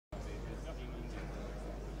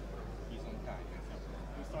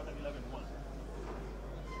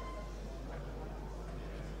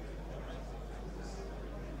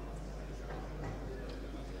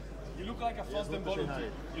like a FOSDEM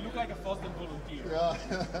volunteer. You look like a FOSDEM volunteer. Ja,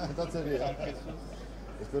 dat zeg je.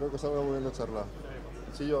 Espero que salga muy bien la charla.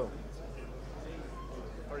 Sí, yo.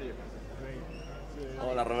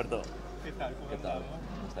 Hola, Roberto. ¿Qué tal? ¿Qué tal?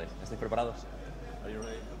 ¿Cómo estáis? ¿Estáis preparados? Are you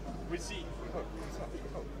ready? We'll see.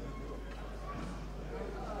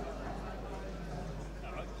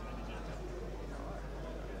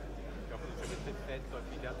 Effetto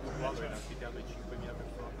affidato nuovo era affidato ai 5.000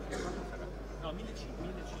 persone. No,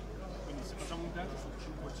 1.500. Quindi se facciamo un terzo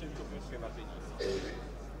su 500 persone va benissimo.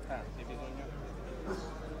 Ne bisogna.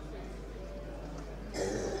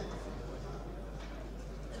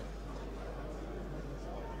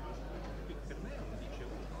 Per me non dice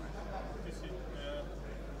uno, Sì, sì.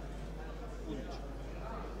 11.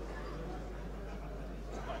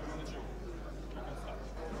 Vai, 11.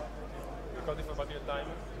 Ricordi for about your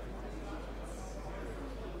timer?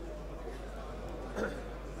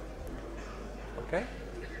 Okay,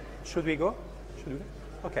 should we go? Should we?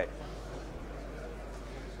 Okay.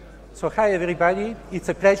 So hi everybody, it's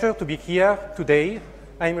a pleasure to be here today.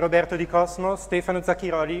 I'm Roberto Di Cosmo, Stefano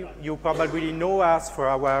Zacchiroli. You probably know us for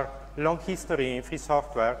our long history in free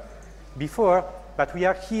software before, but we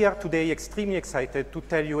are here today extremely excited to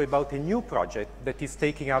tell you about a new project that is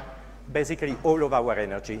taking up basically all of our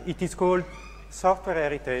energy. It is called Software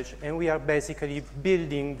Heritage, and we are basically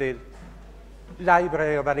building the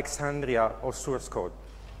Library of Alexandria of source code.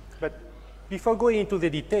 But before going into the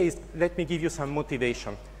details, let me give you some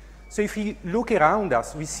motivation. So if we look around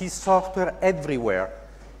us, we see software everywhere.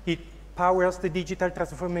 It powers the digital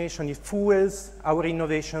transformation, it fuels our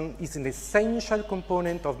innovation, it's an essential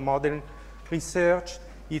component of modern research,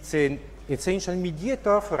 it's an essential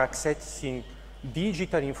mediator for accessing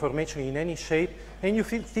digital information in any shape, and you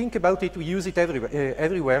think about it, we use it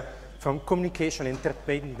everywhere from communication,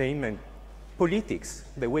 entertainment, politics,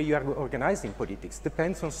 the way you are organizing politics,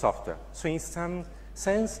 depends on software. So in some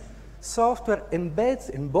sense, software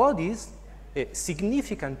embodies a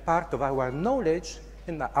significant part of our knowledge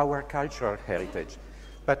and our cultural heritage.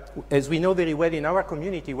 But as we know very well in our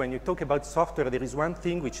community, when you talk about software, there is one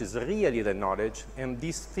thing which is really the knowledge, and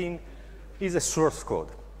this thing is a source code.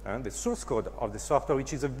 The source code of the software,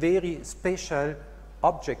 which is a very special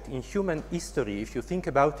object in human history. If you think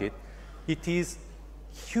about it, it is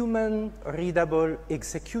human readable,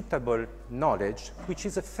 executable knowledge, which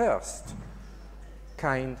is a first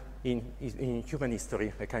kind in human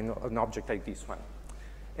history, a kind of an object like this one.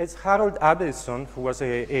 As Harold Abelson, who was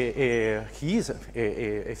he is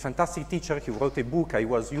a fantastic teacher, he wrote a book I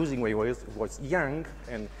was using when I was young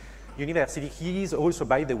and university. He is also,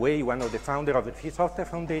 by the way, one of the founders of the Free Software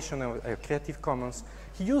Foundation of Creative Commons.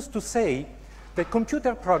 He used to say that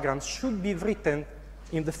computer programs should be written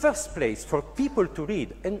in the first place for people to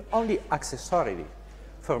read and only accessorily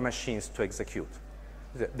for machines to execute.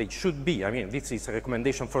 They should be, I mean, this is a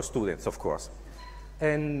recommendation for students, of course.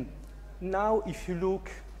 And now if you look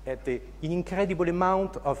at the incredible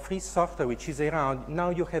amount of free software which is around, now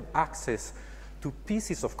you have access to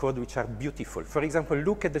pieces of code which are beautiful. For example,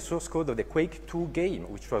 look at the source code of the Quake 2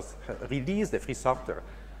 game, which was released, the free software.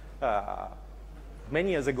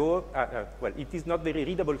 Many years ago, well, it is not very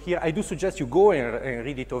readable here. I do suggest you go and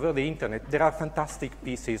read it over the internet. There are fantastic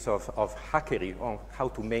pieces of hackery on how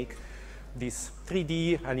to make this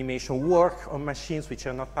 3D animation work on machines which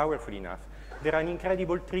are not powerful enough. There are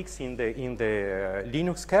incredible tricks in the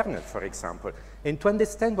Linux kernel, for example. And to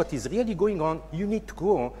understand what is really going on, you need to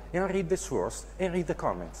go and read the source and read the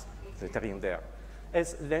comments that are in there.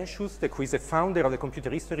 As Len Schustek, who is the founder of the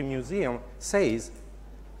Computer History Museum, says,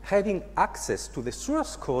 having access to the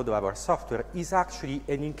source code of our software is actually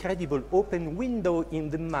an incredible open window in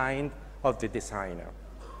the mind of the designer.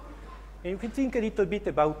 And if you think a little bit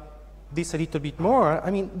about this a little bit more,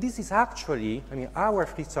 I mean, this is actually, I mean, our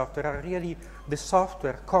free software are really the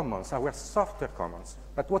software commons, our software commons.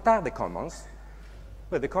 But what are the commons?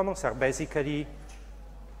 Well, the commons are basically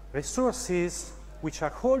resources which are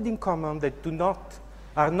held in common that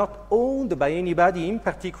are not owned by anybody in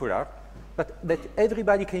particular, but that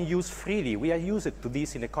everybody can use freely. We are used to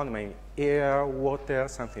this in economy, air, water,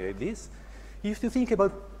 something like this. If you think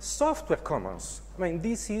about software commons, I mean,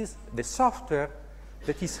 this is the software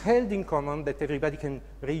that is held in common that everybody can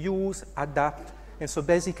reuse, adapt, and so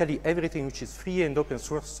basically everything which is free and open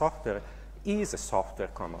source software is a software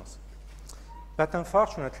commons. But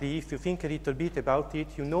unfortunately, if you think a little bit about it,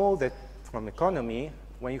 you know that from economy,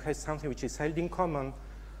 when you have something which is held in common,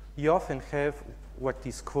 you often have what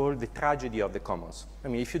is called the tragedy of the commons. I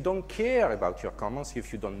mean, if you don't care about your commons,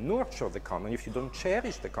 if you don't nurture the common, if you don't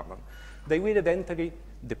cherish the common, they will eventually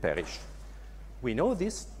perish. We know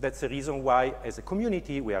this. That's the reason why, as a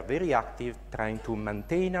community, we are very active trying to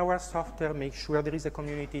maintain our software, make sure there is a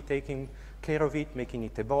community taking care of it, making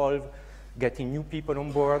it evolve, getting new people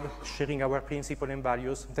on board, sharing our principles and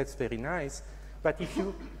values. That's very nice. But if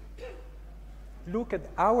you look at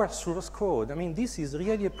our source code, I mean, this is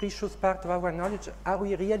really a precious part of our knowledge. Are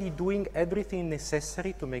we really doing everything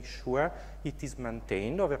necessary to make sure it is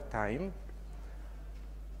maintained over time?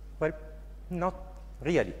 Well, not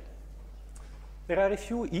really. There are a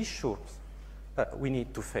few issues we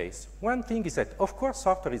need to face. One thing is that, of course,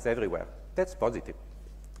 software is everywhere. That's positive.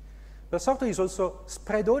 But software is also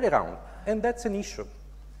spread all around, and that's an issue,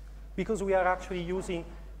 because we are actually using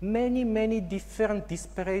many, many different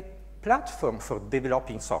disparate platforms for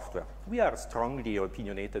developing software. We are strongly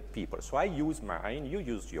opinionated people, so I use mine, you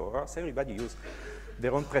use yours, everybody uses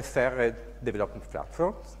their own preferred development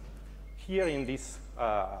platforms. Here in this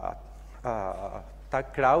tag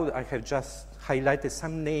cloud, I have just highlighted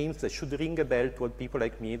some names that should ring a bell to all people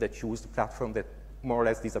like me that use the platform that more or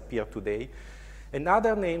less disappear today, and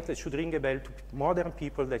other names that should ring a bell to modern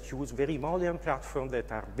people that use very modern platforms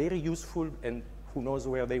that are very useful, and who knows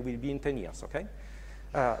where they will be in 10 years, okay?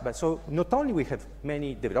 But so not only we have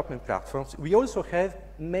many development platforms, we also have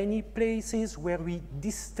many places where we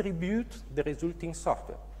distribute the resulting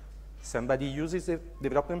software. Somebody uses a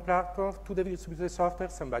development platform to distribute the software,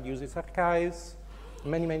 somebody uses archives,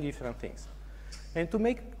 many, many different things. And to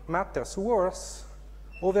make matters worse,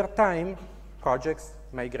 over time, projects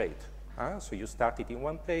migrate. So you start it in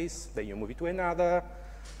one place, then you move it to another.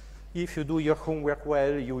 If you do your homework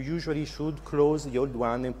well, you usually should close the old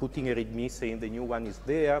one and put in a README saying the new one is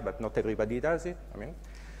there, but not everybody does it. I mean,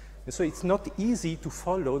 and so it's not easy to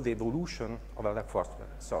follow the evolution of our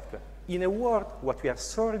software. In a word, what we are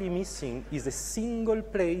sorely missing is a single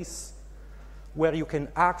place where you can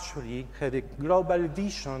actually have a global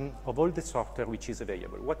vision of all the software which is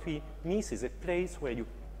available. What we miss is a place where you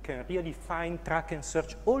can really find, track, and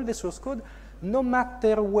search all the source code, no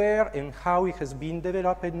matter where and how it has been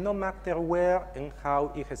developed, no matter where and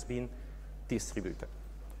how it has been distributed.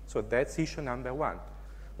 So that's issue number one.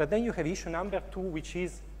 But then you have issue number two, which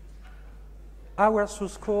is our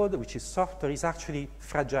source code, which is software, is actually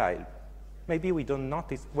fragile. Maybe we don't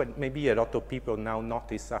notice, well, maybe a lot of people now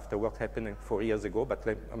notice after what happened 4 years ago, but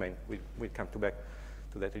I mean, we'll come back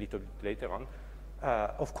to that a little bit later on.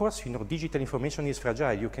 Of course, you know, digital information is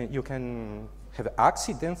fragile. You can have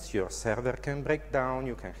accidents, your server can break down,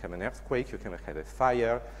 you can have an earthquake, you can have a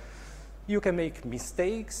fire, you can make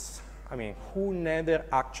mistakes. I mean, who never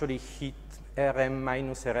actually hit rm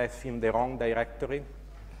minus rf in the wrong directory?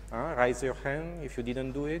 Raise your hand if you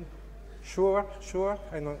didn't do it. Sure,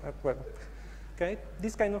 I know, well, okay,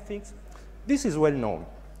 these kind of things. This is well known.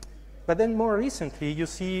 But then more recently, you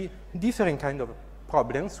see different kind of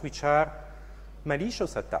problems, which are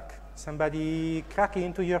malicious attack. Somebody cracking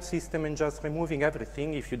into your system and just removing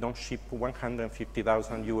everything if you don't ship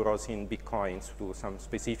 150,000 euros in Bitcoins to some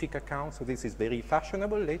specific account. So this is very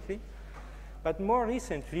fashionable lately. But more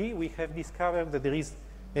recently, we have discovered that there is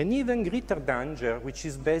an even greater danger, which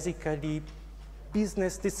is basically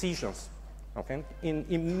business decisions. Okay?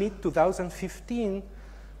 In mid-2015,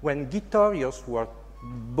 when Gitorios were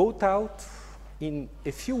bought out, in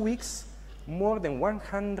a few weeks, more than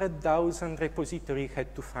 100,000 repositories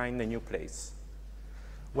had to find a new place.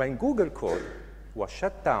 When Google Code was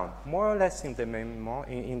shut down, more or less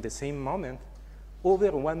in the same moment,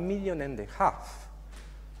 over 1.5 million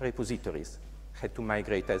repositories had to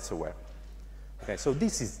migrate elsewhere. Okay, so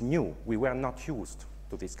this is new. We were not used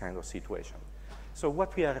to this kind of situation. So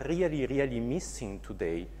what we are really, really missing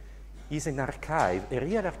today is an archive, a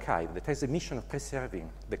real archive that has a mission of preserving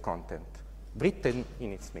the content, written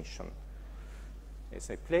in its mission. It's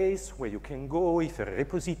a place where you can go if a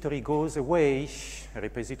repository goes away, a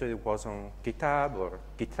repository was on GitHub or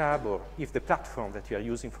GitLab, or if the platform that you are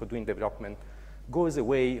using for doing development goes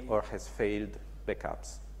away or has failed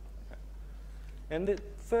backups. And the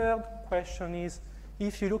third question is,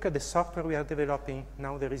 if you look at the software we are developing,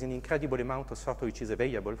 now there is an incredible amount of software which is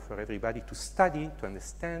available for everybody to study, to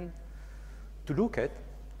understand, to look at,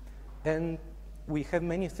 and we have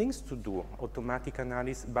many things to do: automatic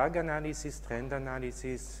analysis, bug analysis, trend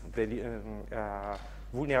analysis,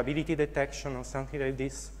 vulnerability detection, or something like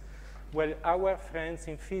this. Well, our friends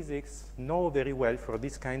in physics know very well for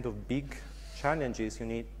this kind of big challenges, you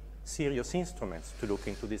need serious instruments to look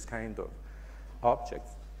into this kind of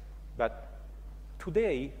objects. But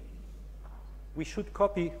today, we should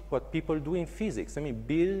copy what people do in physics. I mean,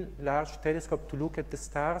 build large telescope to look at the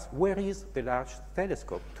stars. Where is the large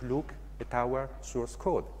telescope to look at our source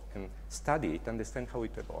code and study it, understand how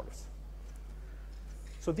it evolves?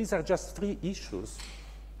 So these are just 3 issues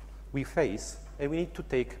we face, and we need to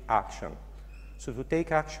take action. So to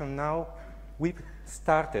take action now, we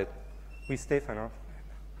started with Stefano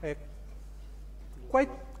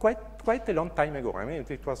quite a long time ago. I mean,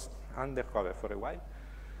 it was undercover for a while.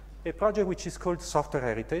 A project which is called Software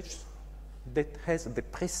Heritage that has the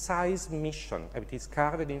precise mission. It is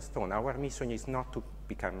carved in stone. Our mission is not to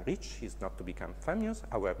become rich, is not to become famous.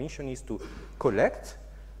 Our mission is to collect,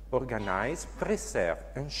 organize, preserve,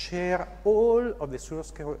 and share all of the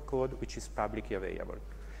source code which is publicly available.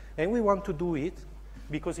 And we want to do it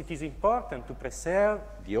because it is important to preserve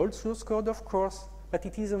the old source code, of course, but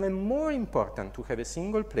it is even more important to have a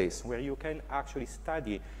single place where you can actually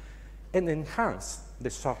study and enhance the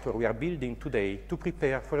software we are building today to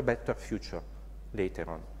prepare for a better future later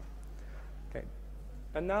on. Okay.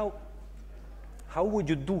 And now, how would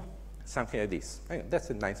you do something like this? That's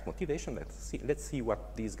a nice motivation. Let's see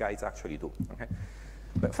what these guys actually do. Okay?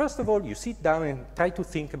 But first of all, you sit down and try to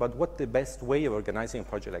think about what the best way of organizing a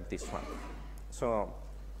project like this one. So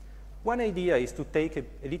one idea is to take a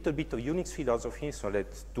little bit of Unix philosophy, so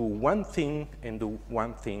let's do one thing and do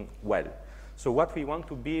one thing well. So what we want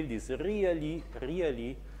to build is really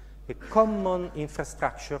a common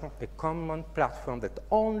infrastructure, a common platform that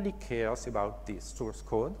only cares about this source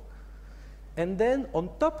code. And then on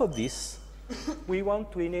top of this, we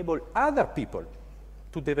want to enable other people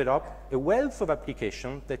to develop a wealth of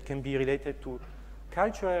applications that can be related to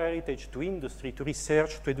cultural heritage, to industry, to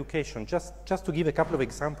research, to education. Just to give a couple of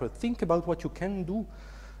examples, think about what you can do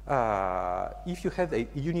if you have a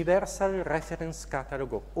universal reference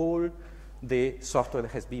catalog of all the software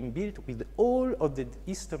that has been built with all of the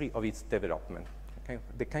history of its development. Okay?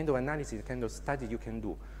 The kind of analysis, the kind of study you can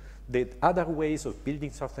do, the other ways of building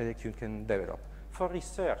software that you can develop. For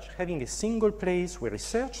research, having a single place where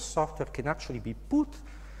research software can actually be put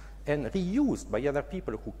and reused by other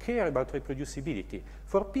people who care about reproducibility.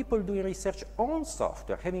 For people doing research on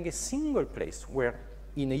software, having a single place where,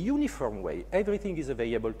 in a uniform way, everything is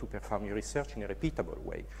available to perform your research in a repeatable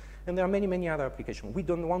way. And there are many, many other applications. We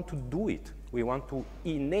don't want to do it. We want to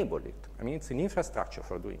enable it. I mean, it's an infrastructure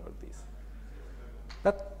for doing all this.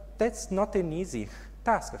 But that's not an easy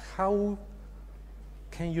task. How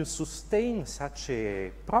can you sustain such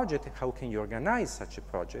a project? How can you organize such a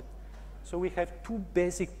project? So we have 2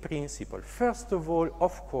 basic principles. First of all,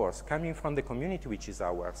 of course, coming from the community which is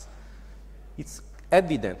ours, it's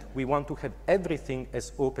evident we want to have everything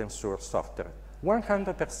as open source software.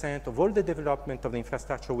 100% of all the development of the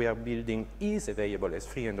infrastructure we are building is available as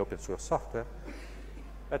free and open source software.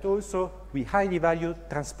 But also, we highly value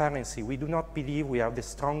transparency. We do not believe we are the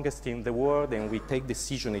strongest in the world and we take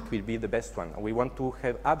decision it will be the best one. We want to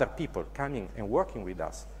have other people coming and working with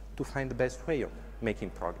us to find the best way of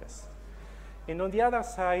making progress. And on the other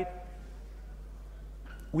side,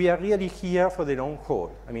 we are really here for the long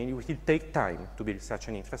haul. I mean, it will take time to build such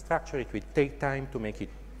an infrastructure. It will take time to make it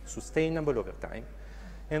sustainable over time.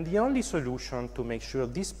 And the only solution to make sure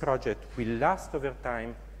this project will last over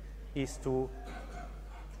time is to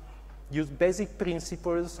use basic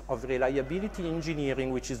principles of reliability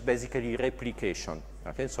engineering, which is basically replication.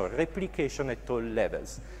 Okay, so replication at all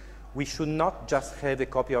levels. We should not just have a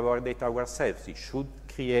copy of our data ourselves. We should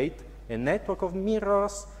create a network of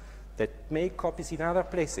mirrors that make copies in other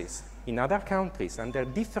places, in other countries, under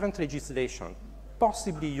different legislation,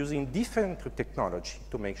 possibly using different technology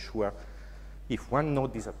to make sure if one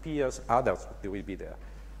node disappears, others will be there.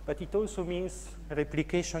 But it also means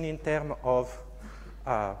replication in terms of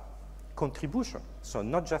contribution. So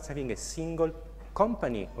not just having a single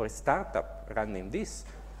company or a startup running this.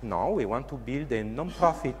 No, we want to build a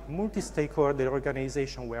non-profit, multi-stakeholder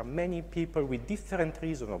organization where many people with different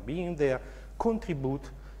reasons of being there contribute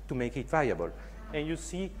to make it viable. And you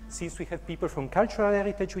see, since we have people from cultural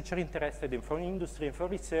heritage which are interested, and from industry, and from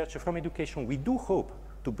research, and from education, we do hope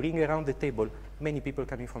to bring around the table many people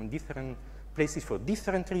coming from different places for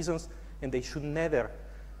different reasons, and they should never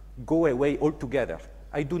go away altogether.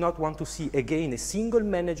 I do not want to see, again, a single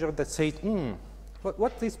manager that says,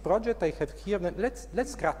 what this project I have here,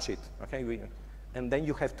 let's scratch it, okay? And then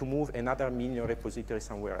you have to move another million repositories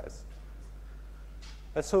somewhere else.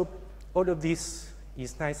 So all of this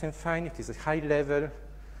is nice and fine. It is a high-level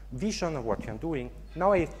vision of what you're doing.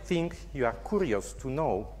 Now I think you are curious to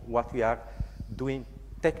know what we are doing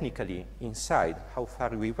technically inside, how far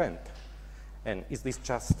we went. And is this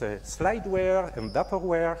just slideware and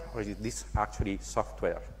vaporware, or is this actually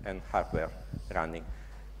software and hardware running?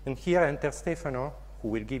 And here enters Stefano, who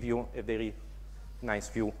will give you a very nice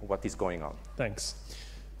view of what is going on. Thanks.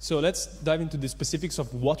 So let's dive into the specifics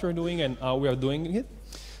of what we're doing and how we are doing it.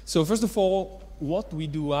 So first of all, what we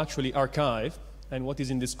do actually archive and what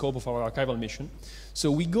is in the scope of our archival mission.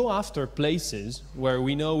 So we go after places where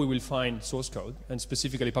we know we will find source code, and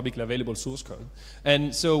specifically publicly available source code.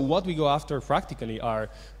 And so what we go after practically are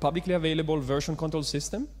publicly available version control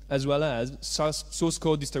system, as well as source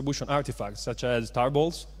code distribution artifacts, such as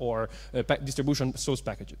tarballs or distribution source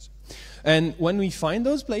packages. And when we find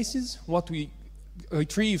those places, what we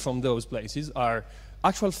retrieve from those places are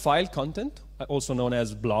actual file content, also known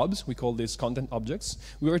as blobs. We call these content objects.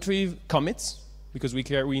 We retrieve commits, because we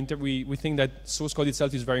think that source code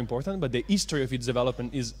itself is very important, but the history of its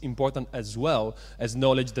development is important as well as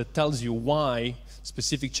knowledge that tells you why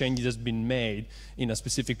specific changes has been made in a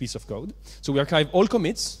specific piece of code. So we archive all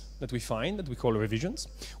commits that we find, that we call revisions,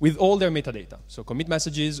 with all their metadata. So commit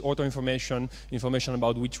messages, author information, information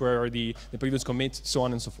about which were the previous commits, so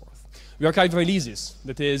on and so forth. We archive releases,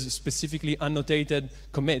 that is specifically annotated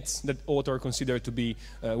commits that author considered to be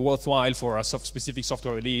worthwhile for a specific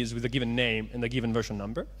software release with a given name and a given version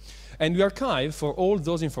number. And we archive for all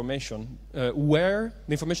those information, the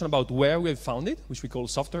information about where we have found it, which we call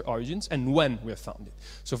software origins, and when we have found it.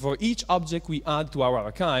 So for each object we add to our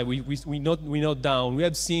archive, we note down, we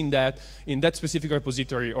have seen that in that specific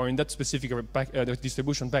repository or in that specific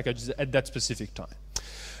distribution package at that specific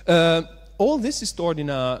time. All this is stored in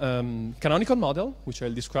a canonical model, which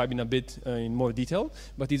I'll describe in a bit in more detail,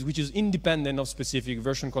 but which is independent of specific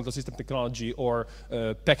version control system technology or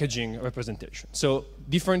packaging representation. So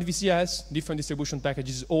different VCS, different distribution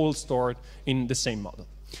packages, all stored in the same model.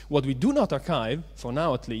 What we do not archive, for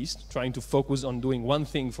now at least, trying to focus on doing one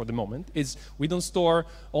thing for the moment, is we don't store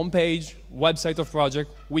on-page, website of project,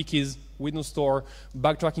 wikis. We don't store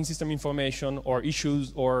backtracking system information or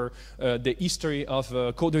issues or the history of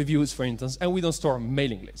code reviews, for instance, and we don't store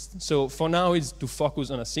mailing lists. So for now, it's to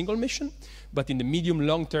focus on a single mission, but in the medium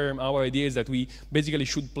long term, our idea is that we basically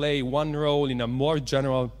should play one role in a more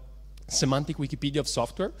general semantic Wikipedia of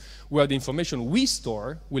software, where the information we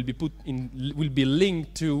store will be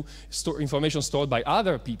linked to information stored by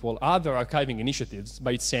other people, other archiving initiatives,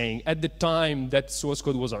 by saying at the time that source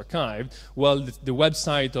code was archived, well, the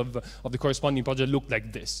website of the corresponding project looked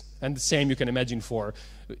like this. And the same you can imagine for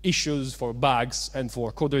issues, for bugs, and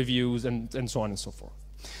for code reviews, and so on and so forth.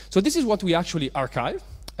 So this is what we actually archive.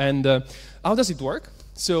 And how does it work?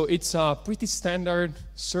 So it's a pretty standard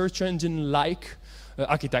search engine-like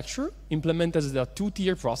architecture implemented as a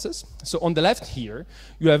two-tier process. So on the left here,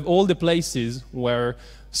 you have all the places where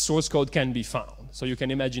source code can be found. So you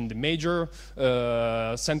can imagine the major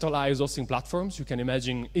centralized hosting platforms. You can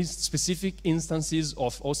imagine specific instances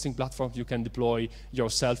of hosting platforms you can deploy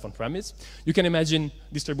yourself on premise. You can imagine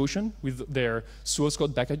distribution with their source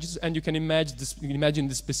code packages, and you can imagine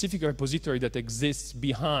the specific repository that exists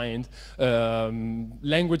behind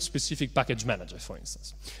language-specific package manager, for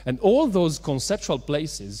instance. And all those conceptual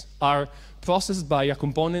places are processed by a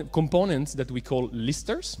components that we call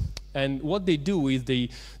listers. And what they do is they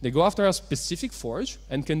go after a specific forge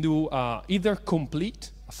and can do either complete,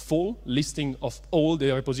 a full listing of all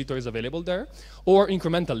the repositories available there, or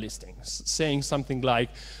incremental listings, saying something like,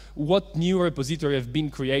 what new repository have been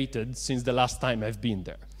created since the last time I've been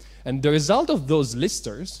there. And the result of those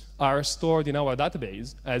listers are stored in our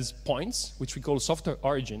database as points, which we call software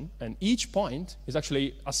origin, and each point is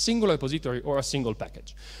actually a single repository or a single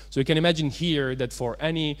package. So you can imagine here that for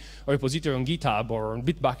any repository on GitHub or on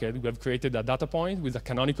Bitbucket, we have created a data point with a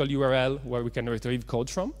canonical URL where we can retrieve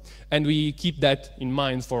code from, and we keep that in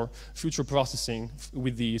mind for future processing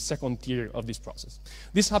with the second tier of this process.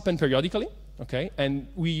 This happens periodically. Okay, and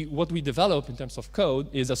what we develop in terms of code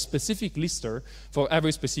is a specific lister for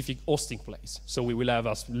every specific hosting place. So we will have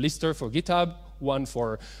a lister for GitHub, one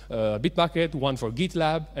for Bitbucket, one for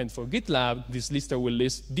GitLab, and for GitLab, this lister will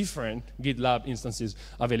list different GitLab instances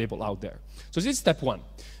available out there. So this is step one.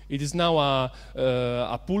 It is now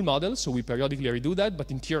a pool model, so we periodically redo that,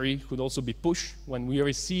 but in theory, it could also be pushed when we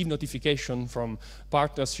receive notification from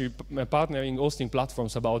partnering hosting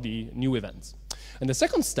platforms about the new events. And the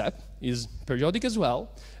second step is periodic as well,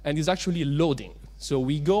 and is actually loading. So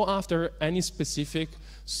we go after any specific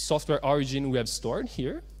software origin we have stored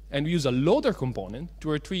here, and we use a loader component to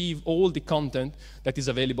retrieve all the content that is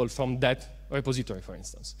available from that repository, for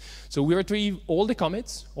instance. So we retrieve all the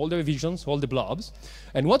commits, all the revisions, all the blobs,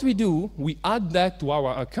 and what we do, we add that to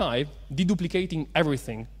our archive, deduplicating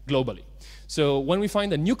everything globally. So when we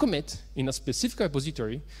find a new commit in a specific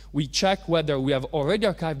repository, we check whether we have already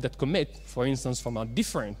archived that commit, for instance, from a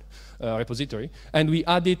different repository, and we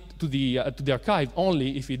add it to the archive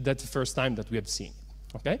only if that's the first time that we have seen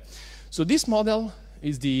it. Okay? So this model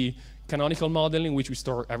is the canonical model in which we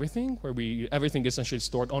store everything, where everything is essentially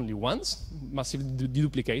stored only once, massively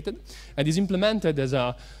deduplicated, and is implemented as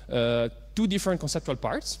a two different conceptual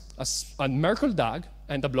parts, a Merkle DAG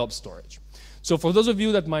and a blob storage. So for those of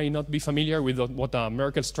you that might not be familiar with what a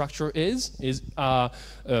Merkle structure is a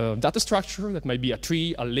data structure that might be a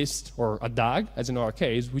tree, a list, or a DAG, as in our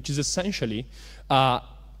case, which is essentially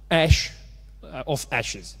hash of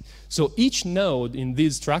hashes. So each node in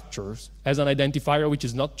these structures has an identifier which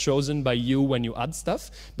is not chosen by you when you add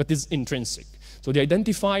stuff, but is intrinsic. So the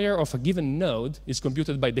identifier of a given node is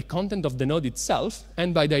computed by the content of the node itself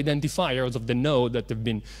and by the identifiers of the node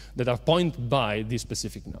that are pointed by these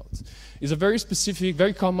specific nodes. It's a very specific,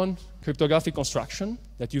 very common cryptographic construction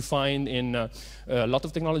that you find in a lot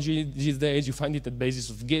of technology these days. You find it at the basis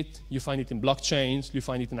of Git, you find it in blockchains, you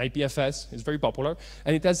find it in IPFS. It's very popular,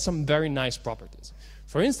 and it has some very nice properties.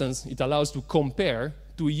 For instance, it allows to compare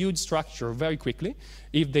to a huge structure very quickly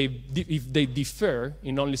if they differ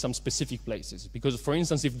in only some specific places. Because, for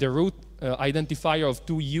instance, if the root identifier of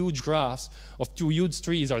two huge graphs of two huge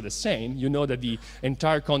trees are the same, you know that the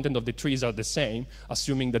entire content of the trees are the same,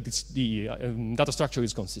 assuming that the data structure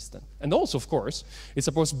is consistent. And also, of course, it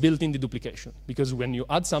supports built-in deduplication, because when you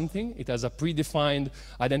add something, it has a predefined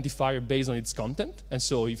identifier based on its content. And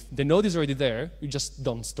so if the node is already there, you just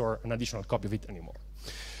don't store an additional copy of it anymore.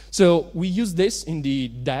 So we use this in the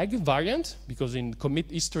DAG variant, because in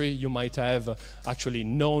commit history, you might have actually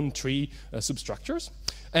known tree substructures.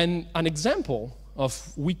 And an example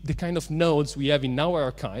of the kind of nodes we have in our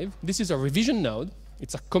archive, this is a revision node.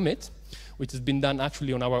 It's a commit, which has been done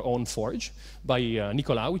actually on our own forge by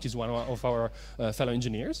Nicolas, which is one of our fellow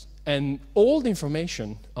engineers. And all the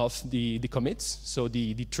information of the commits, so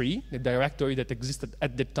the tree, the directory that existed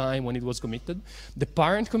at the time when it was committed, the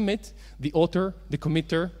parent commit, the author, the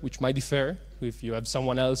committer, which might differ if you have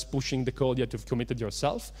someone else pushing the code that you've committed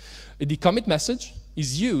yourself. The commit message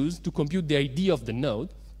is used to compute the ID of the node,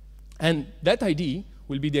 and that ID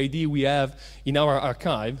will be the ID we have in our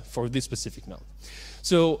archive for this specific node.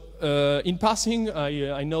 So in passing,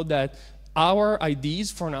 I know that our IDs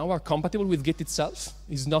for now are compatible with Git itself.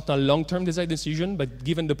 It's not a long-term design decision, but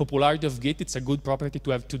given the popularity of Git, it's a good property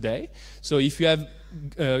to have today. So if you have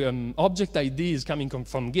object IDs coming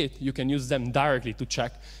from Git, you can use them directly to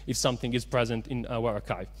check if something is present in our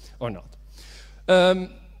archive or not.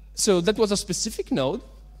 So that was a specific node.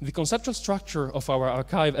 The conceptual structure of our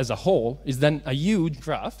archive as a whole is then a huge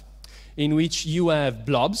graph in which you have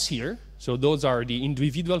blobs here. So those are the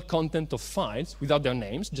individual content of files without their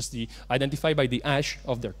names, just identified by the hash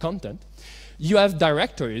of their content. You have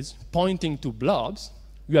directories pointing to blobs.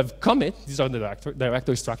 You have commit, these are the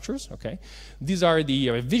directory structures, okay? These are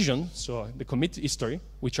the revision, so the commit history,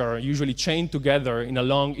 which are usually chained together in a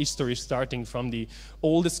long history starting from the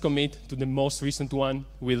oldest commit to the most recent one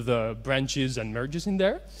with branches and merges in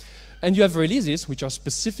there. And you have releases, which are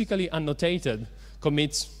specifically annotated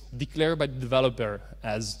commits declared by the developer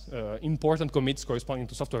as important commits corresponding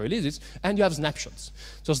to software releases, and you have snapshots.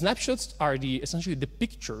 So snapshots are essentially the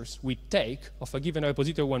pictures we take of a given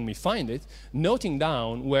repository when we find it, noting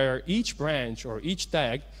down where each branch or each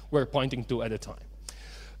tag we're pointing to at a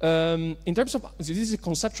time. In terms of, so this is a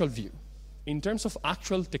conceptual view. In terms of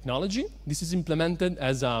actual technology, this is implemented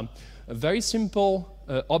as a very simple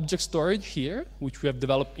object storage here, which we have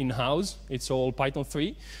developed in-house. It's all Python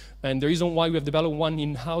 3. And the reason why we have developed one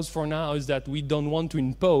in-house for now is that we don't want to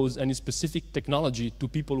impose any specific technology to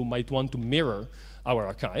people who might want to mirror our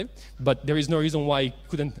archive. But there is no reason why you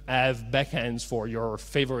couldn't have backends for your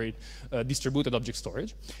favorite distributed object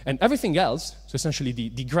storage. And everything else, so essentially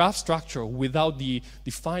the graph structure without the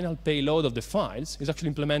final payload of the files, is actually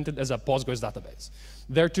implemented as a Postgres database.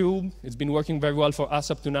 There too, it's been working very well for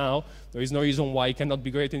us up to now. There is no reason why it cannot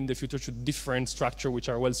be great in the future to different structure which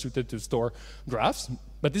are well suited to store graphs.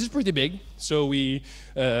 But this is pretty big, so we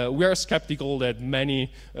are skeptical that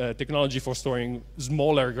many technology for storing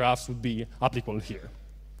smaller graphs would be applicable here.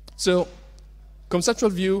 So,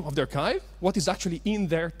 conceptual view of the archive, what is actually in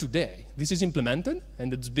there today. This is implemented,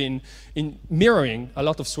 and it's been mirroring a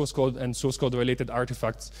lot of source code and source code related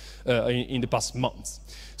artifacts in the past months.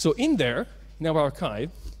 So in there, in our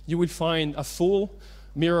archive, you will find a full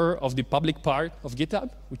mirror of the public part of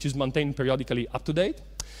GitHub, which is maintained periodically up to date.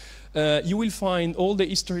 You will find all the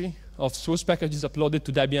history of source packages uploaded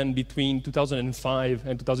to Debian between 2005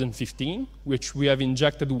 and 2015, which we have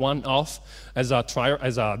injected one-off as a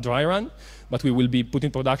dry run, but we will be put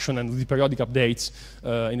in production and with periodic updates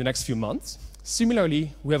in the next few months.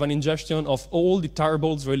 Similarly, we have an ingestion of all the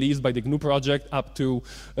tarballs released by the GNU project up to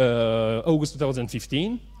August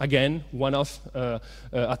 2015. Again, one-off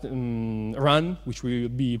run, which will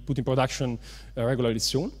be put in production regularly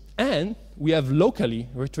soon. And we have locally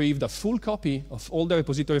retrieved a full copy of all the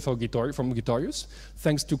repository from Gitorius,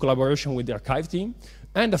 thanks to collaboration with the archive team,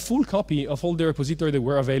 and a full copy of all the repository that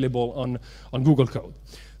were available on Google Code,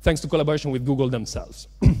 thanks to collaboration with Google themselves.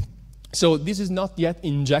 So this is not yet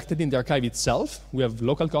injected in the archive itself. We have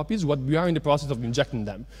local copies, but we are in the process of injecting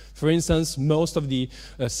them. For instance, most of the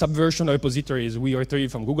subversion repositories we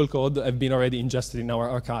retrieve from Google Code have been already ingested in our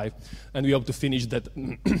archive, and we hope to finish that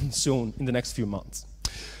soon in the next few months.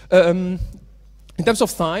 In terms of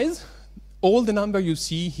size, all the number you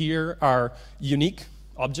see here are unique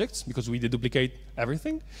objects because we deduplicate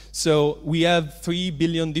everything. So we have 3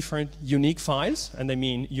 billion different unique files, and I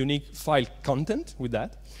mean unique file content with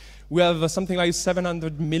that. We have something like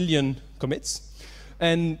 700 million commits.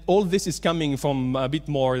 And all this is coming from a bit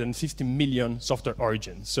more than 50 million software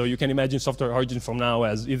origins. So you can imagine software origin from now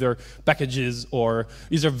as either packages or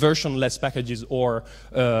either versionless packages or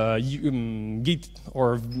Git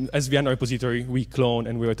or SVN repository we clone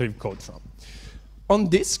and we retrieve code from. On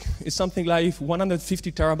disk is something like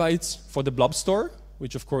 150 terabytes for the blob store,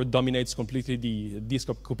 which of course dominates completely the disk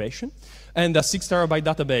occupation, and a 6 terabyte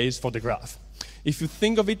database for the graph. If you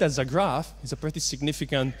think of it as a graph, it's a pretty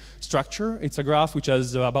significant structure. It's a graph which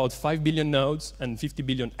has about 5 billion nodes and 50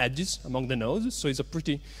 billion edges among the nodes, so it's a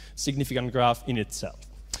pretty significant graph in itself.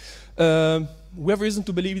 We have reason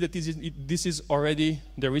to believe that this is already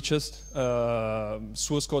the richest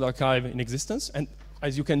source code archive in existence, and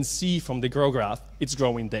as you can see from the grow graph, it's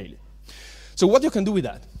growing daily. So what you can do with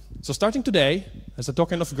that? So starting today, as a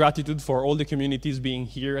token of gratitude for all the communities being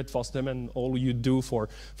here at FOSDEM and all you do for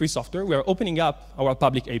free software, we are opening up our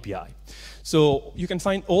public API. So you can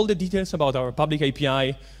find all the details about our public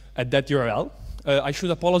API at that URL. I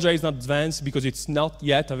should apologize in advance because it's not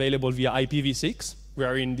yet available via IPv6. We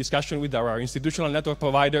are in discussion with our institutional network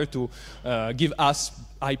provider to give us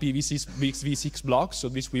IPv6 blocks, so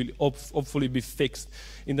this will hopefully be fixed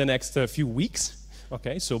in the next few weeks.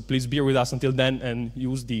 Okay, so please bear with us until then and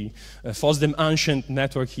use the FOSDEM ancient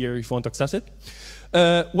network here if you want to access it.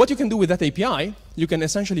 What you can do with that API, you can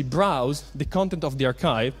essentially browse the content of the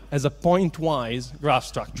archive as a point-wise graph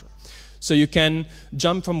structure. So you can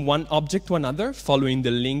jump from one object to another following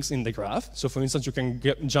the links in the graph. So for instance, you can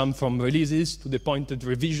jump from releases to the pointed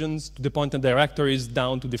revisions to the pointed directories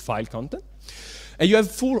down to the file content. And you have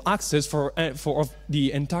full access for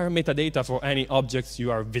the entire metadata for any objects you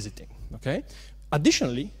are visiting. Okay?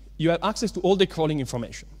 Additionally, you have access to all the crawling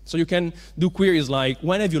information. So you can do queries like,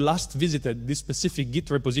 when have you last visited these specific Git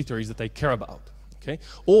repositories that I care about? Okay?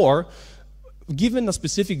 Or, given a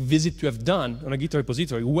specific visit you have done on a Git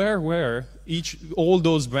repository, where were all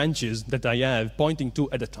those branches that I have pointing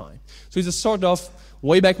to at the time? So it's a sort of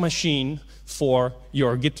wayback machine for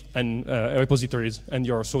your Git and repositories and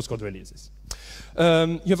your source code releases.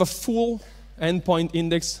 You have a full endpoint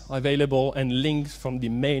index available and links from the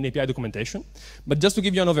main API documentation. But just to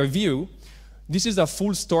give you an overview, this is a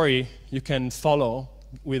full story you can follow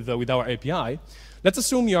with our API. Let's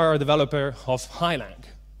assume you are a developer of Highlang,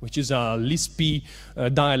 which is a Lisp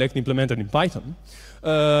dialect implemented in Python.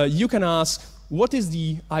 You can ask, what is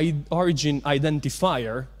the origin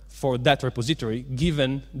identifier for that repository,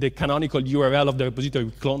 given the canonical URL of the repository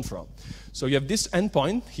we cloned from? So you have this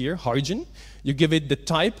endpoint here, origin. You give it the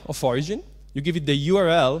type of origin. You give it the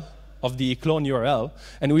URL of the clone URL,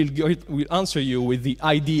 and we'll answer you with the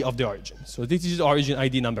ID of the origin. So this is origin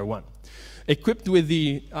ID number 1. Equipped with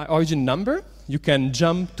the origin number, you can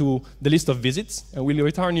jump to the list of visits, and we'll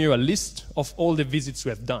return you a list of all the visits we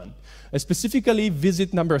have done. Specifically,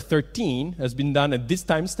 visit number 13 has been done at this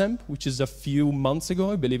timestamp, which is a few months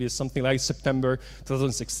ago. I believe it's something like September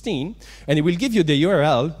 2016. And it will give you the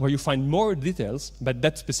URL where you find more details about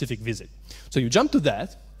that specific visit. So you jump to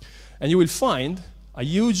that, and you will find a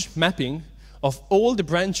huge mapping of all the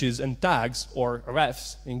branches and tags, or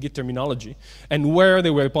refs in Git terminology, and where they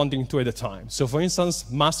were pointing to at the time. So for instance,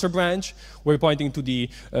 master branch, we're pointing to the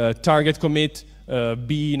target commit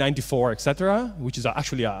B94, etc., which is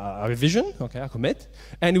actually a revision, okay, a commit,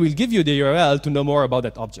 and it will give you the URL to know more about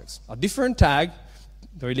that object. A different tag,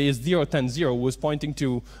 the release 0.10.0, was pointing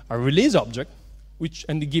to a release object,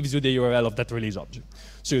 and it gives you the URL of that release object.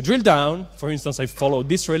 So you drill down, for instance, I followed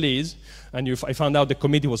this release, and I found out the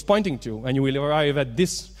commit it was pointing to, and you will arrive at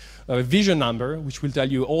this revision number, which will tell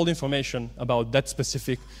you all the information about that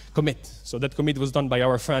specific commit. So that commit was done by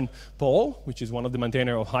our friend Paul, which is one of the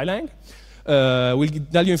maintainers of Highlang. We'll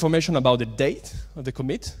tell you information about the date of the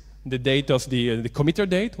commit, the date of the committer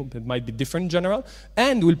date, that might be different in general,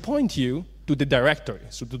 and will point you to the directory,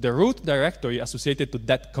 so to the root directory associated to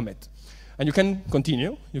that commit. And you can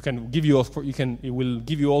continue. It will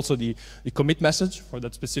give you also the commit message for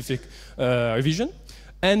that specific revision.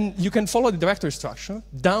 And you can follow the directory structure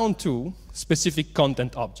down to specific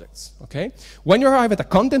content objects, okay? When you arrive at a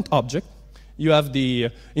content object, you have the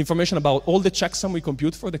information about all the checksum we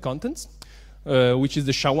compute for the contents, which is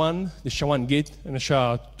the SHA-1, the SHA-1 git, and the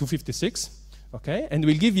SHA-256, okay? And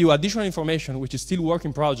we'll give you additional information, which is still work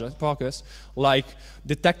in progress, like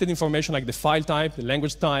detected information like the file type, the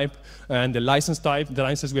language type, and the license type, the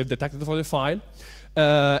license we have detected for the file.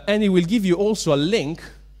 And it will give you also a link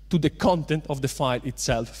to the content of the file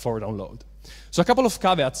itself for download. So a couple of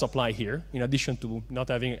caveats apply here, in addition to not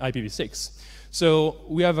having IPv6. So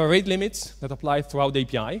we have rate limits that apply throughout the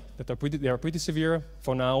API that are pretty severe.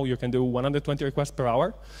 For now, you can do 120 requests per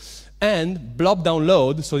hour. And blob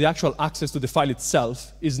download, so the actual access to the file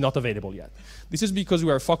itself, is not available yet. This is because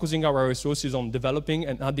we are focusing our resources on developing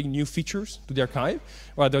and adding new features to the archive,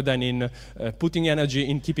 rather than in putting energy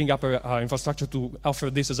in keeping up our infrastructure to offer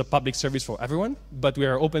this as a public service for everyone. But we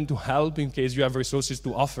are open to help in case you have resources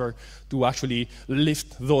to offer to actually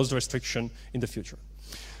lift those restrictions in the future.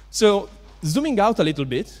 So zooming out a little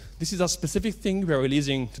bit, this is a specific thing we are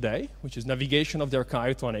releasing today, which is navigation of the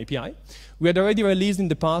archive to an API. We had already released in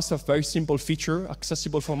the past a very simple feature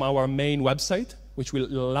accessible from our main website, which will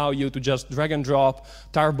allow you to just drag and drop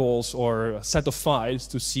tarballs or a set of files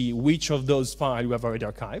to see which of those files we have already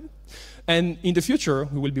archived. And in the future,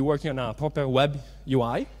 we will be working on a proper web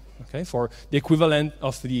UI, okay, for the equivalent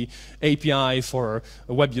of the API for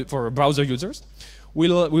browser users. We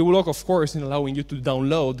will work, of course, in allowing you to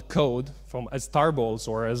download code from as tarballs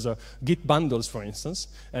or as Git bundles, for instance.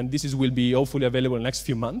 And this will be hopefully available in the next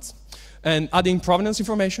few months. And adding provenance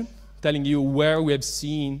information, telling you where we have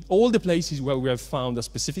seen all the places where we have found a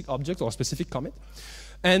specific object or a specific commit.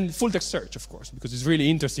 And full text search, of course, because it's really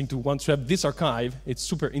interesting to, once you have this archive, it's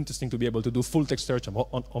super interesting to be able to do full text search of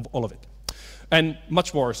all of it. And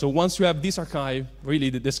much more. So once you have this archive, really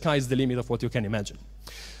the sky is the limit of what you can imagine.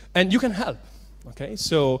 And you can help. Okay,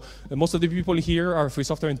 so most of the people here are free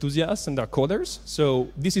software enthusiasts and are coders. So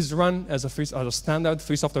this is run as a standard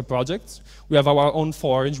free software project. We have our own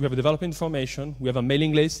forge, we have a development information, we have a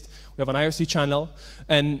mailing list, we have an IRC channel,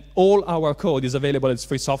 and all our code is available as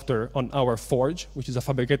free software on our forge, which is a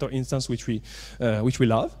Fabricator instance which we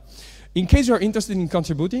love. In case you're interested in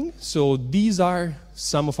contributing, so these are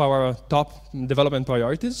some of our top development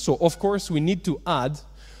priorities. So of course we need to add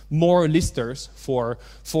more listers for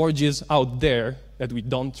forges out there that we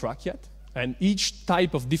don't track yet. And each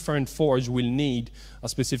type of different forge will need a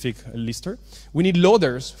specific lister. We need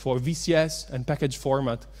loaders for VCS and package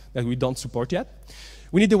format that we don't support yet.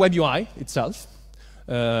 We need the web UI itself,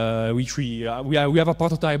 which we have a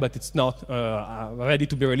prototype, but it's not ready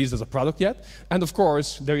to be released as a product yet. And of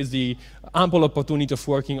course, there is the ample opportunity of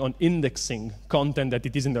working on indexing content that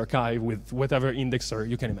it is in the archive with whatever indexer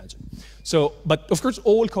you can imagine. So, but of course,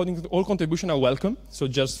 all contributions are welcome. So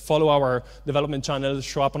just follow our development channels,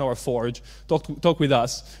 show up on our forge, talk with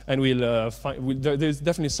us, and there's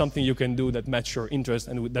definitely something you can do that matches your interest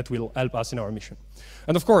and that will help us in our mission.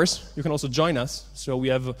 And of course, you can also join us. So we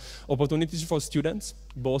have opportunities for students,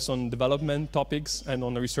 both on development topics and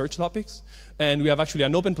on research topics. And we have actually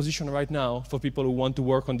an open position right now for people who want to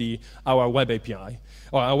work on our web API,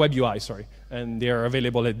 or our web UI, sorry. And they are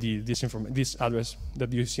available at this address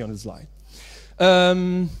that you see on the slide.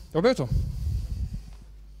 Roberto.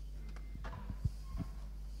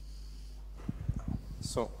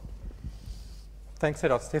 So, thanks a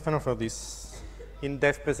lot, Stefano, for this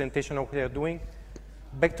in-depth presentation of what we are doing.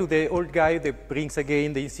 Back to the old guy that brings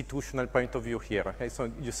again the institutional point of view here. Okay?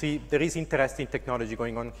 So you see there is interesting technology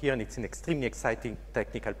going on here, and it's an extremely exciting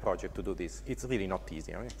technical project to do this. It's really not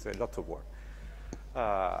easy. Right? It's a lot of work.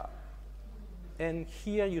 And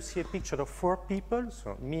here you see a picture of 4 people.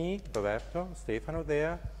 So me, Roberto, Stefano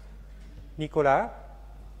there, Nicolas,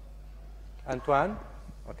 Antoine.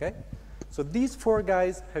 Okay? So these 4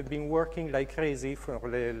 guys have been working like crazy for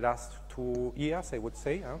the last 2 years, I would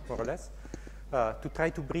say, more or less. To try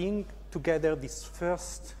to bring together this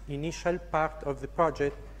first initial part of the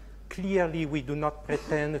project. Clearly, we do not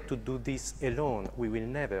pretend to do this alone. We will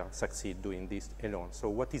never succeed doing this alone. So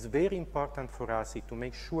what is very important for us is to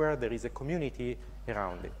make sure there is a community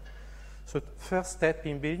around it. So first step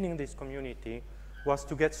in building this community was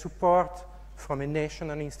to get support from a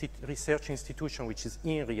national research institution, which is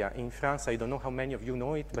INRIA in France. I don't know how many of you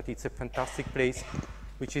know it, but it's a fantastic place,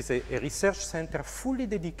 which is a research center fully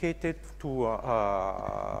dedicated to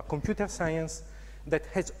computer science that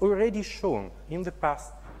has already shown in the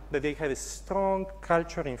past that they have a strong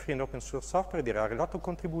culture in free and open source software. There are a lot of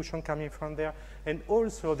contributions coming from there. And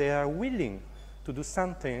also they are willing to do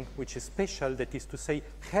something which is special, that is to say,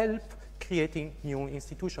 help creating new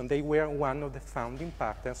institutions. They were one of the founding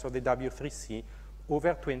partners of the W3C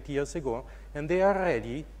over 20 years ago, and they are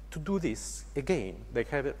ready to do this again. They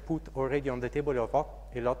have put already on the table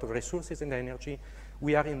a lot of resources and energy.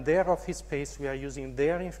 We are in their office space, we are using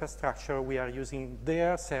their infrastructure, we are using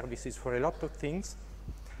their services for a lot of things.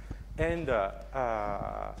 And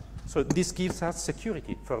so this gives us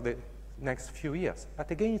security for the next few years. But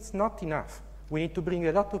again, it's not enough. We need to bring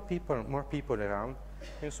a lot of people, more people around.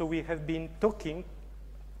 And so we have been talking,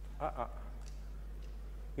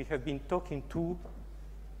 to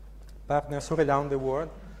partners all around the world,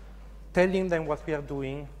 telling them what we are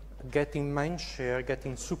doing, getting mind share,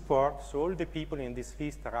 getting support. So all the people in this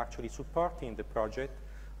list are actually supporting the project.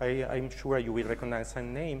 I'm sure you will recognize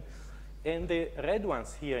some name. And the red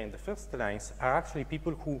ones here in the first lines are actually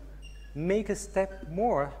people who make a step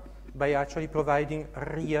more by actually providing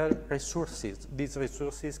real resources. These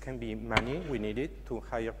resources can be money, we need it to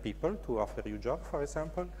hire people to offer you jobs, for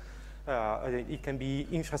example. It can be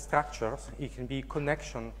infrastructures, it can be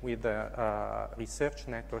connection with research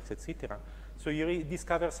networks, etc. So you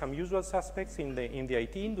discover some usual suspects in the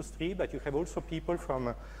IT industry, but you have also people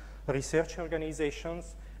from research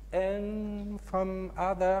organizations and from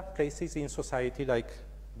other places in society like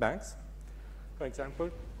banks, for example.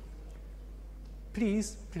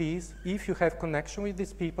 Please, please, if you have connection with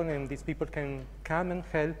these people and these people can come and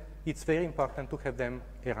help, it's very important to have them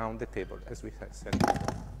around the table, as we have said before.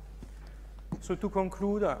 So to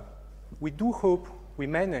conclude, we do hope we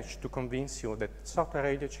managed to convince you that Software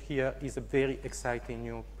Heritage here is a very exciting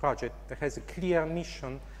new project that has a clear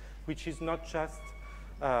mission, which is not just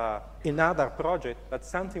another project, but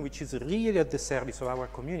something which is really at the service of our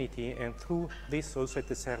community, and through this also at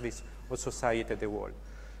the service of society as a whole.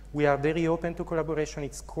 We are very open to collaboration.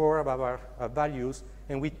 It's core of our values,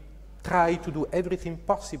 and we try to do everything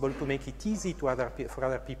possible to make it easy to for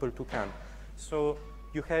other people to come. So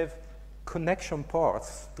you have connection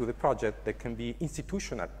ports to the project that can be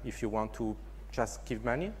institutional if you want to just give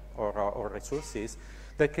money or resources,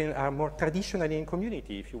 that are more traditionally in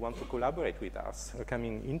community if you want to collaborate with us,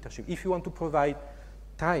 coming internship. If you want to provide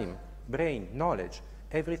time, brain, knowledge,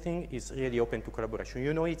 everything is really open to collaboration.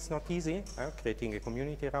 You know it's not easy. Creating a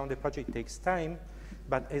community around the project takes time,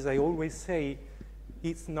 but as I always say,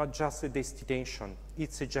 it's not just a destination,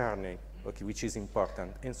 it's a journey, okay, which is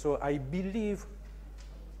important. And so I believe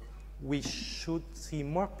we should see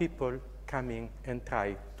more people coming and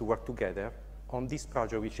try to work together on this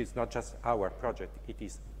project, which is not just our project, it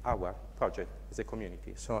is our project as a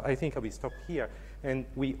community. So I think I will stop here, and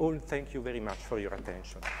we all thank you very much for your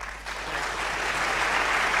attention.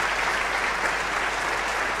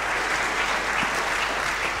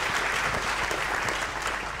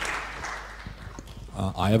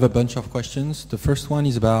 I have a bunch of questions. The first one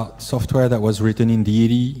is about software that was written in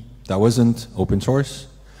deity that wasn't open source,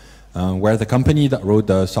 where the company that wrote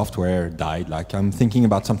the software died. Like I'm thinking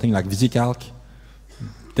about something like VisiCalc.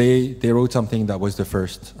 They wrote something that was the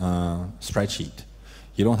first spreadsheet.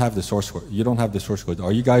 You don't have the source code. You don't have the source code.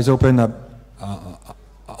 Are you guys open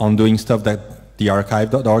on doing stuff that the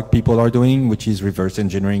archive.org people are doing, which is reverse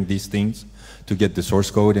engineering these things to get the source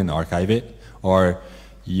code and archive it? Or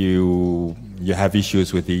you have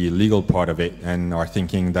issues with the legal part of it and are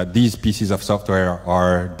thinking that these pieces of software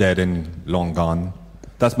are dead and long gone?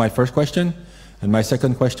 That's my first question. And my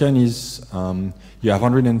second question is, you have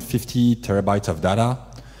 150 terabytes of data.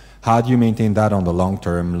 How do you maintain that on the long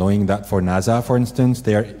term, knowing that for NASA, for instance,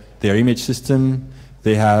 their image system,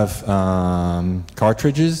 they have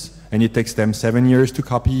cartridges, and it takes them 7 years to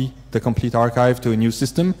copy the complete archive to a new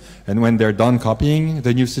system. And when they're done copying,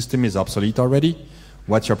 the new system is obsolete already.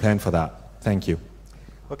 What's your plan for that? Thank you.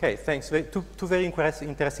 Okay, thanks. Two very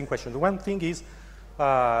interesting questions. One thing is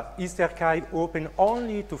the archive open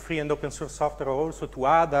only to free and open source software or also to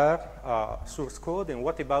other source code? And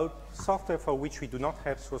what about software for which we do not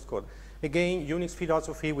have source code? Again, Unix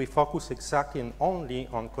philosophy, we focus exactly and only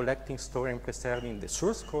on collecting, storing, and preserving the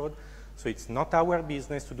source code. So it's not our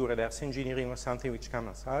business to do reverse engineering or something which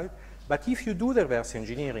comes out. But if you do the reverse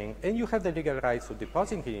engineering and you have the legal rights of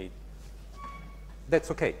depositing it, that's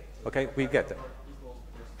okay. Okay, we get it.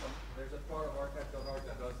 There's a part of archive.org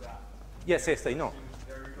that does that. Yes, yes, I know.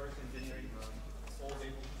 They're reverse engineering old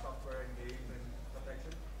able software engaged and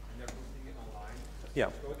protection, and they're posting it online.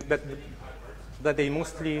 Yeah, that they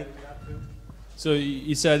mostly. So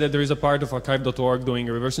you said that there is a part of archive.org doing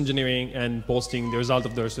reverse engineering and posting the result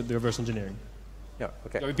of the reverse engineering. Yeah,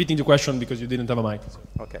 okay. You're repeating the question because you didn't have a mic. So.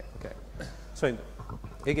 Okay, okay. So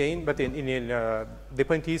again, but the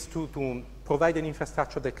point is to provide an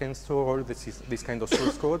infrastructure that can store all this kind of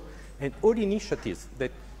source code, and all initiatives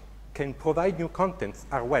that can provide new contents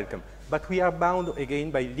are welcome. But we are bound again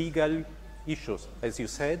by legal issues, as you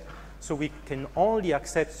said. So we can only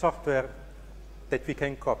accept software that we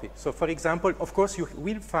can copy. So for example, of course, you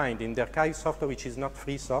will find in the archive software which is not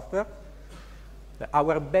free software.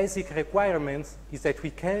 Our basic requirements is that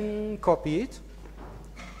we can copy it,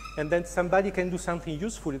 and then somebody can do something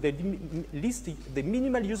useful. The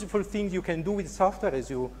minimal useful thing you can do with software, as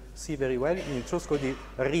you see very well in source code, is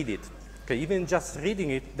read it. Okay, even just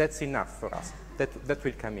reading it, that's enough for us. That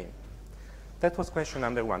will come in. That was question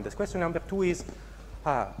number one. The question number two is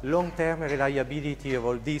long-term reliability of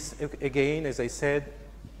all this. Again, as I said,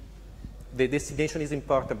 the destination is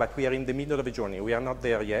important, but we are in the middle of a journey. We are not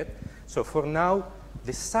there yet. So for now,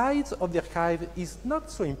 the size of the archive is not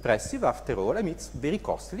so impressive after all. I mean, it's very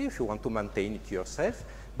costly if you want to maintain it yourself.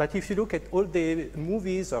 But if you look at all the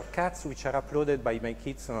movies or cuts which are uploaded by my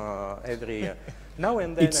kids every now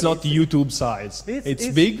and then. It's not YouTube size. It's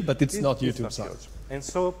big, but it's not YouTube size. And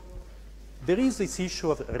so there is this issue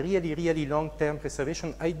of really, really long-term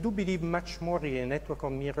preservation. I do believe much more in a network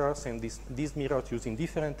of mirrors and these mirrors using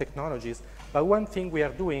different technologies. But one thing we are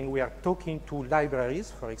doing, we are talking to libraries,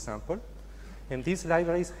 for example, and these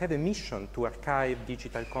libraries have a mission to archive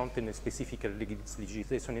digital content and specific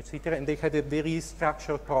legislation, etc. And they have a very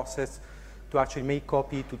structured process to actually make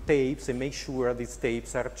copy to tapes and make sure these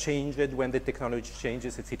tapes are changed when the technology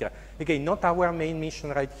changes, etc. Again, not our main mission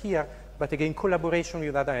right here, but again, collaboration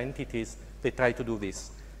with other entities, they try to do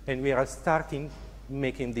this. And we are starting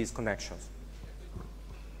making these connections.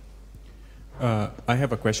 I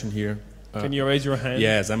have a question here. Can you raise your hand?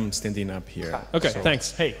 Yes, I'm standing up here. Okay, so,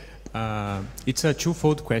 thanks. Hey. It's a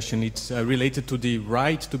twofold question. It's related to the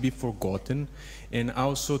right to be forgotten and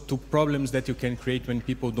also to problems that you can create when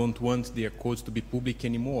people don't want their codes to be public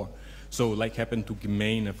anymore. So like happened to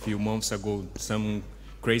Gmain a few months ago, some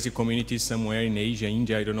crazy community somewhere in Asia,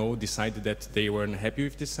 India, I don't know, decided that they weren't happy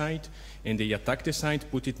with the site and they attacked the site,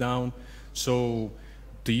 put it down. So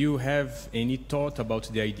do you have any thought about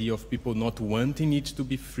the idea of people not wanting it to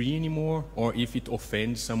be free anymore, or if it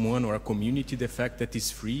offends someone or a community, the fact that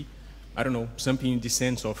it's free? I don't know, something in the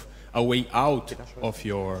sense of a way out of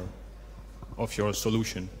your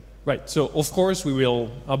solution. Right, so of course we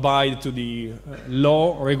will abide to the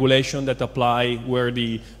law or regulation that apply where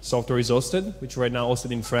the software is hosted, which right now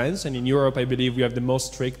hosted in France, and in Europe I believe we have the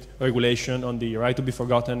most strict regulation on the right to be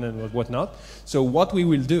forgotten and whatnot. So what we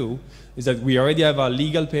will do is that we already have a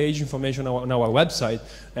legal page information on our website,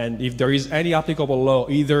 and if there is any applicable law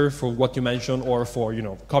either for what you mentioned or for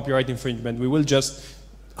copyright infringement, we will just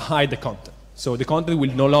hide the content. So the content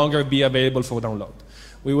will no longer be available for download.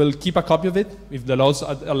 We will keep a copy of it if the law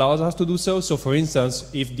allows us to do so. So for instance,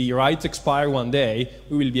 if the rights expire one day,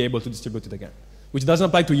 we will be able to distribute it again. Which doesn't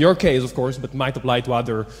apply to your case, of course, but might apply to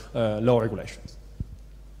other law regulations.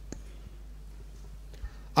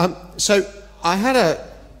 So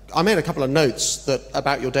I made a couple of notes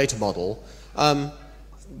about your data model.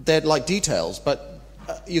 They're like details, but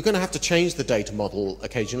you're going to have to change the data model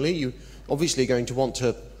occasionally. You're obviously going to want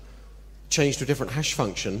to change to a different hash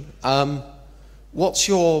function. Do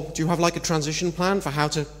you have like a transition plan for how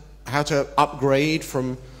to upgrade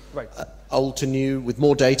from old to new with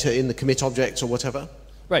more data in the commit objects or whatever?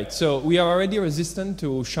 Right, so we are already resistant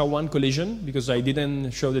to SHA-1 collision because I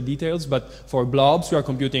didn't show the details, but for blobs we are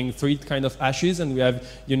computing 3 kind of hashes and we have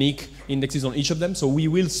unique indexes on each of them, so we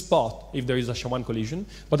will spot if there is a SHA-1 collision.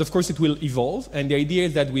 But of course it will evolve, and the idea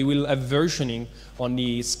is that we will have versioning on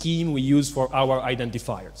the scheme we use for our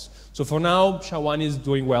identifiers. So for now, SHA-1 is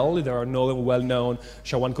doing well. There are no well-known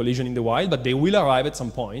SHA-1 collision in the wild, but they will arrive at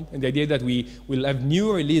some point. And the idea that we will have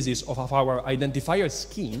new releases of our identifier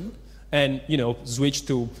scheme and switch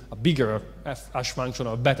to a bigger hash function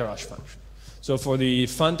or a better hash function. So for the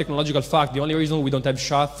fun technological fact, the only reason we don't have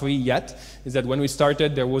SHA-3 yet is that when we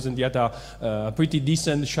started, there wasn't yet a pretty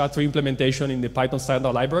decent SHA-3 implementation in the Python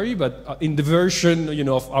standard library, but in the version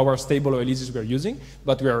of our stable releases we're using,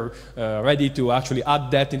 but we are ready to actually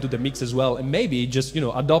add that into the mix as well, and maybe just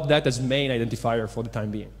adopt that as main identifier for the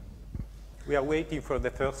time being. We are waiting for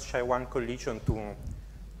the first SHA-1 collision to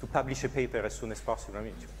publish a paper as soon as possible. I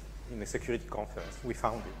mean, in a security conference, we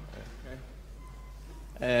found it.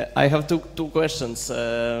 I have two questions.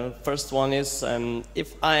 First one is,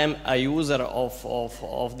 if I am a user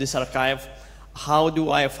of this archive, how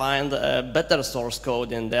do I find a better source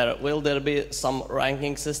code in there? Will there be some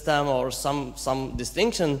ranking system or some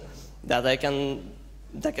distinction that I can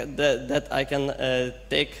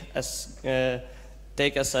take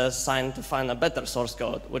as a sign to find a better source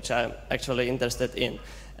code, which I'm actually interested in?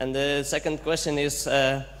 And the second question is,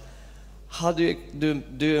 how do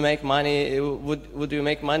you make money? Would you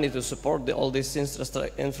make money to support all this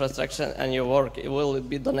infrastructure and your work? Will it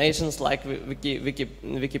be donations like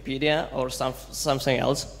Wikipedia or something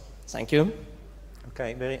else? Thank you.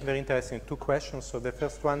 Okay, very, very interesting. 2 questions. So the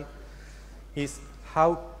first one is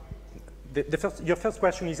how, your first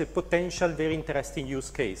question is a potential very interesting use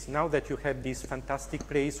case. Now that you have this fantastic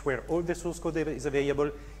place where all the source code is available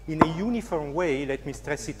in a uniform way, let me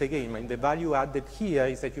stress it again. And the value added here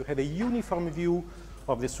is that you have a uniform view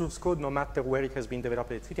of the source code no matter where it has been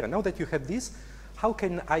developed, etc. Now that you have this, how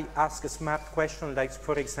can I ask a smart question like,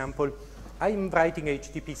 for example, I'm writing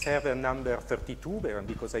HTTP server number 32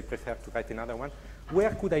 because I prefer to write another one.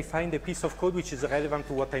 Where could I find a piece of code which is relevant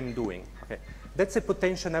to what I'm doing? Okay. That's a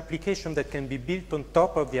potential application that can be built on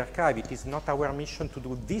top of the archive. It is not our mission to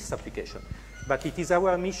do this application, but it is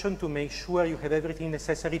our mission to make sure you have everything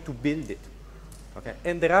necessary to build it. Okay.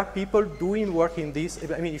 And there are people doing work in this.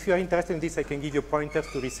 I mean, if you are interested in this, I can give you pointers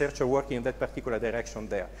to researchers working in that particular direction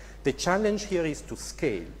there. The challenge here is to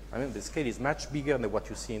scale. I mean, the scale is much bigger than what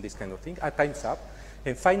you see in this kind of thing. Time's up.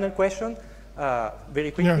 And final question,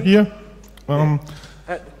 very quickly. Yeah, here.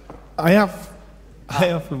 I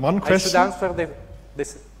have one question. I should answer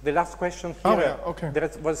the last question here. Oh, yeah, okay.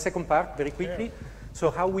 There was a second part, very quickly. Yeah.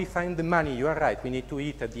 So how we find the money, you are right. We need to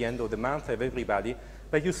eat at the end of the month, have everybody.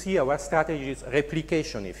 But you see, our strategy is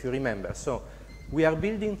replication, if you remember. So we are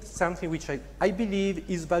building something which I believe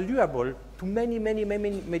is valuable to many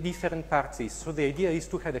different parties. So the idea is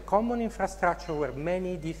to have a common infrastructure where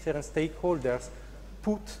many different stakeholders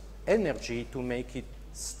put energy to make it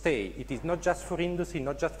stay. It is not just for industry,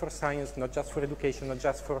 not just for science, not just for education, not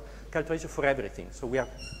just for culture, for everything. So we are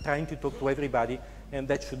trying to talk to everybody, and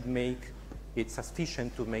that should make it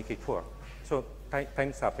sufficient to make it work. So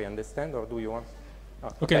time's up, I understand, or do you want? Oh,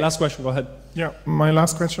 okay, last question, go ahead. Yeah, my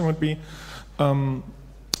last question would be,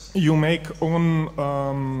 you make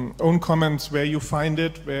own comments where you find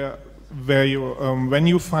it, where you, when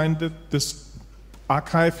you find it, this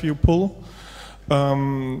archive you pull,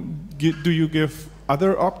 do you give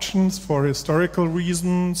other options for historical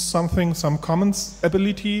reasons, some comments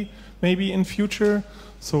ability maybe in future?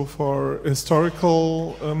 So for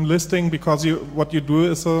historical listing, because what you do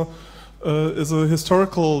is a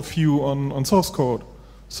historical view on source code.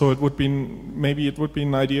 So it would be, maybe it would be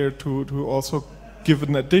an idea to also give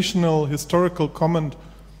an additional historical comment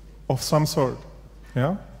of some sort.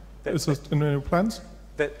 Yeah? Is it in your plans?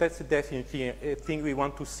 That's definitely a thing we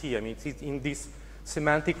want to see. I mean, it's in this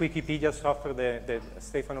semantic Wikipedia software that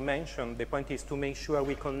Stefano mentioned, the point is to make sure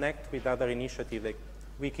we connect with other initiatives like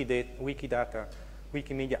Wikidata,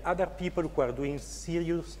 Wikimedia, other people who are doing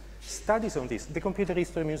serious studies on this. The Computer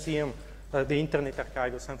History Museum, the Internet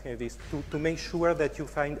Archive or something like this, to make sure that you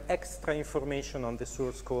find extra information on the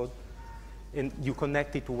source code and you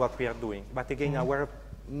connect it to what we are doing. But again, our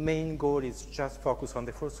main goal is just focus on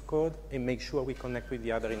the source code and make sure we connect with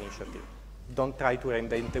the other initiative. Don't try to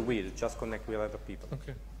reinvent the wheel, just connect with other people.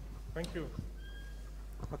 Okay, thank you.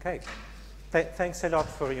 Okay, thanks a lot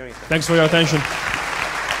for your interest. Thanks for your attention.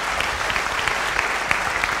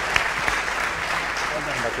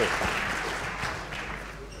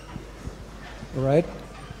 All right,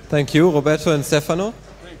 thank you, Roberto and Stefano.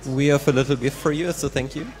 We have a little gift for you, so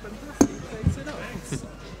thank you. Thanks.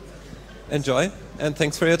 Enjoy, and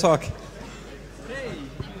thanks for your talk.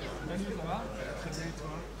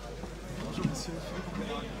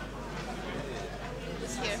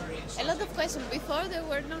 A lot of questions before there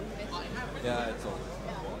were none. Yeah, it's all.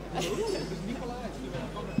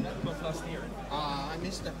 I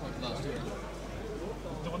missed that point last year.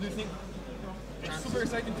 So what do you think? It's super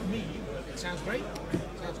exciting to me. It sounds great.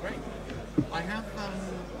 Sounds great. I have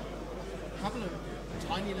a couple of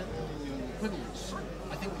tiny little quibbles,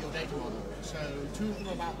 I think, with your data model. So 2 of them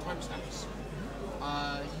are about timestamps.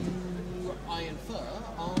 I infer,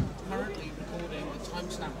 aren't currently recording the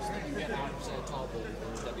timestamps that you get out of, say, a tarball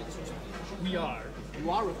or Debian source. We are. You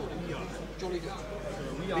are recording? We are. Jolly good.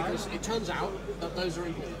 We are. Because it turns out that those are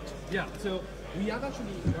important. Yeah, so we have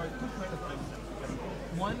actually, there are 2 kinds of timestamps.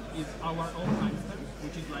 One is our own timestamp,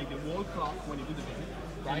 which is like the wall clock when you do the visit.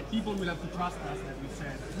 Right. And people will have to trust us, as we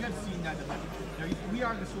said. We have seen that we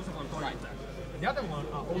are the source of authority. Right. The other one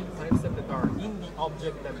are all timestamps that are in the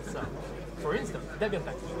object themselves. For instance, Debian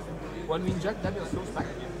package. When we inject Debian source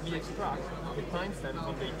packages, we extract the timestamps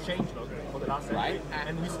in the changelog for the last entry,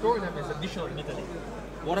 and we store them as additional metadata.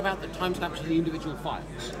 What about the timestamps in the individual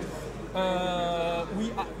files?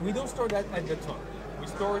 We don't store that at the top. We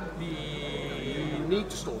store the... You need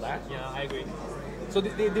to store that. Yeah, I agree. So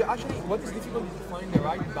actually, what is difficult is to find the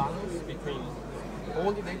right balance between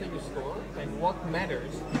all the data you store and what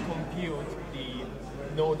matters to compute the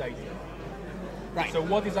node ID. Right. So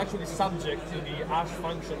what is actually subject to the hash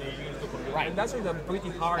function you use to compute. Right. And that's a pretty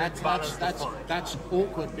hard balance to find. That's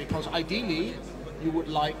awkward because ideally you would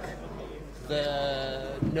like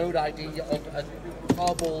the node ID of a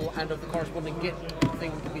tarball and of the corresponding Git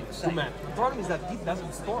thing to be the same. The problem is that Git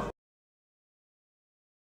doesn't store.